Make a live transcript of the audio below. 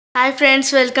Hi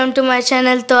friends, welcome to my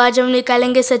channel. तो आज हम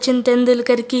निकालेंगे सचिन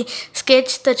तेंदुलकर की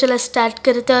स्केच। तो चलो स्टार्ट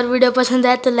करते हैं। और वीडियो पसंद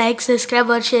आए तो लाइक,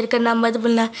 सब्सक्राइब और शेयर करना मत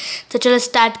भूलना। तो चलो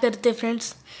स्टार्ट करते हैं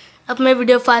फ्रेंड्स। अब मैं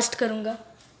वीडियो फास्ट करूँगा।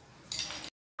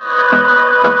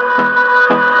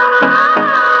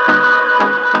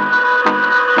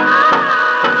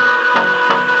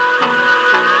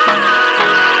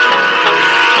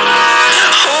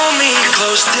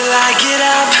 Till I get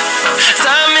up,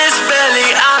 time is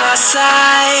barely on our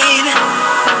side.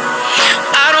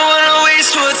 I don't wanna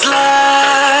waste what's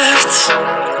left.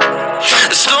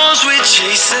 The storms we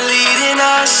chase are leading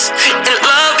us, and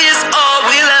love is all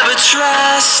we'll ever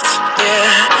trust.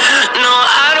 Yeah, no,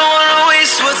 I don't wanna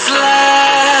waste what's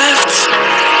left.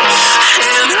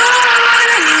 And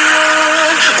on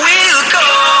we'll go,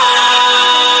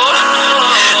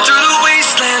 through the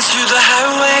wastelands, through the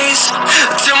highways,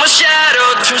 till my shadow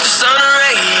turns to sun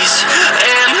rays.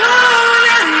 And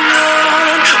on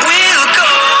we'll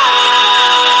go,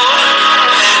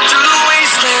 through the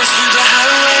wastelands, through the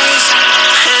highways.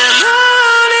 And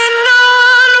on we'll go.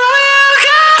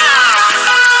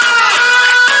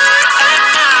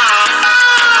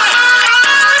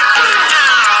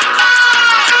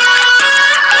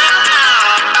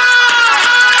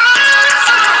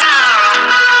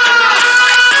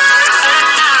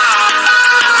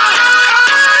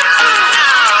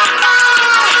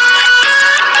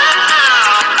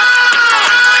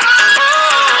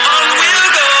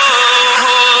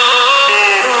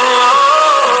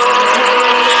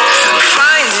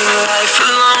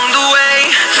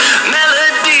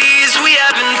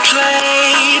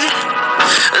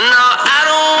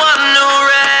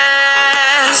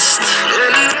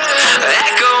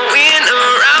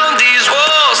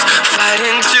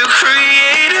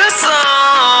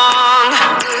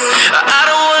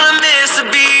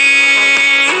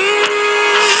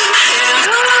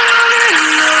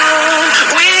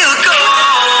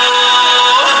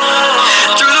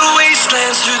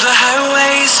 Through the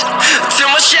highways, till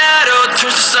my shadow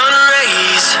turns to sun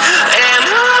rays. And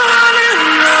on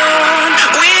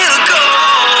we'll go,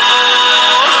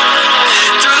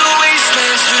 through the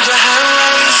wastelands, through the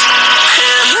highways.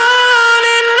 And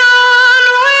on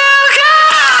we'll go.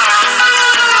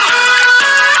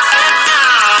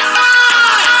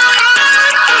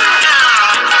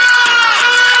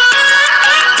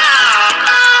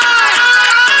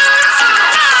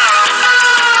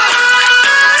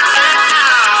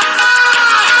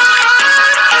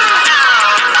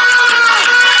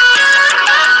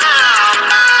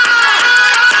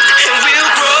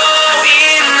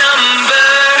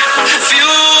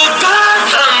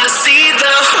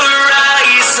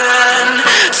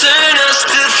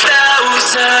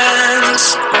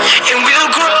 And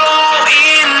we'll grow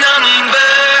in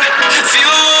number,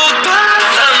 fueled by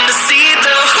them to see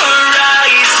the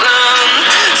horizon,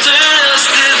 turn us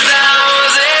to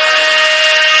thousands.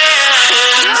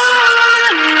 And on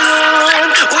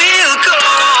we'll go,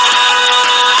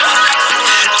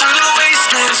 through the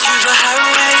wastelands, through the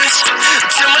highways,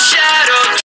 till my shadow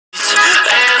turns.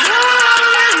 And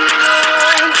on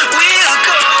we'll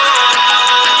go,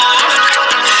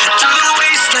 through the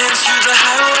wastelands, through the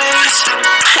highways.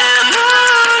 And on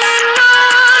we'll go.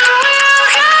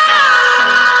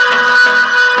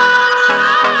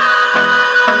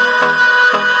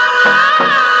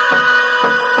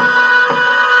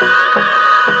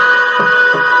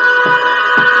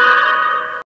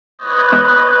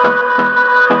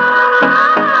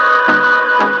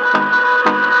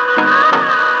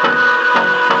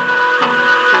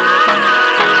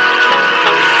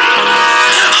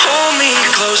 Hold me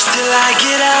close till I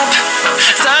get up.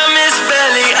 Time is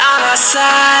barely on our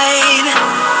side.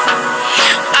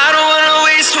 I don't wanna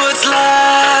waste what's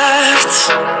left.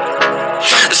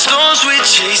 The storms we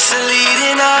chase are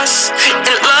leading us,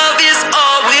 and love is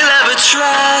all we'll ever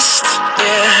trust.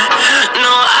 Yeah,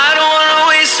 no, I don't wanna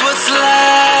waste what's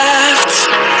left.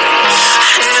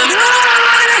 And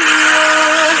on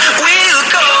we'll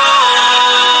go,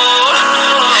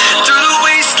 through the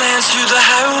wastelands, through the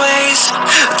highways,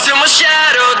 till my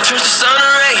shadow turns to sun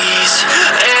rays.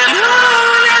 And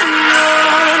on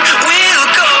we'll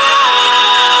go,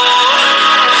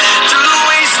 through the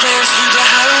wastelands, through the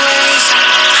highways.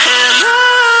 And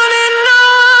on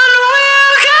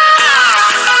we'll go.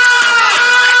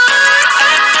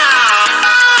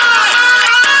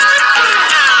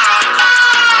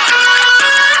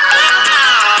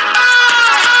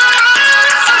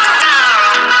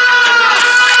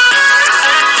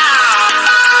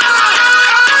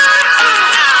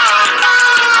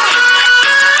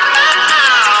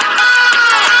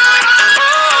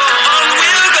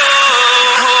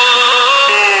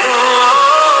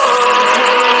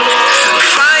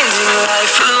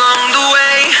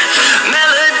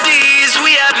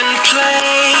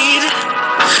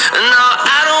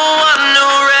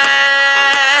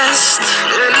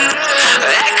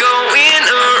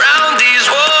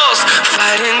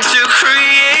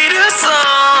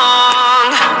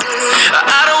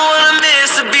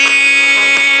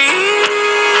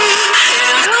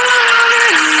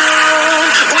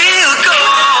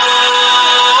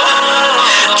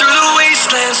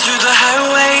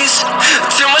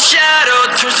 till my shadow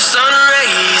turns to sun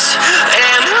rays,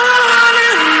 and on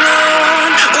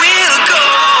we'll go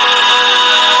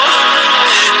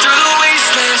through the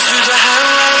wastelands, through the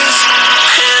highways,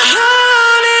 and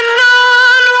on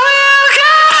we'll go.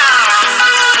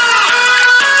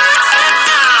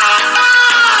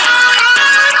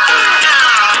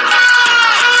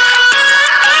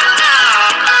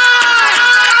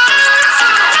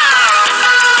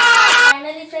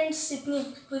 Finally friends इतनी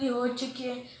पूरी हो चुकी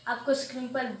है, आपको screen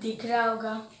पर दिख रहा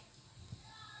होगा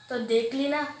तो देख ली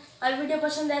ना। और वीडियो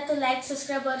पसंद आए तो लाइक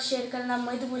सब्सक्राइब और शेयर करना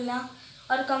मत भूलना,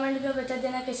 और कमेंट में बता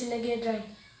देना कैसी लगी ड्राइंग।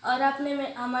 और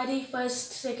आपने हमारी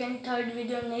फर्स्ट सेकंड थर्ड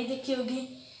वीडियो नहीं देखी होगी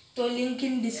तो लिंक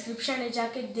इन डिस्क्रिप्शन है,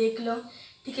 जाके देख लो।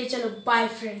 ठीक है, चलो बाय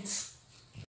फ्रेंड्स।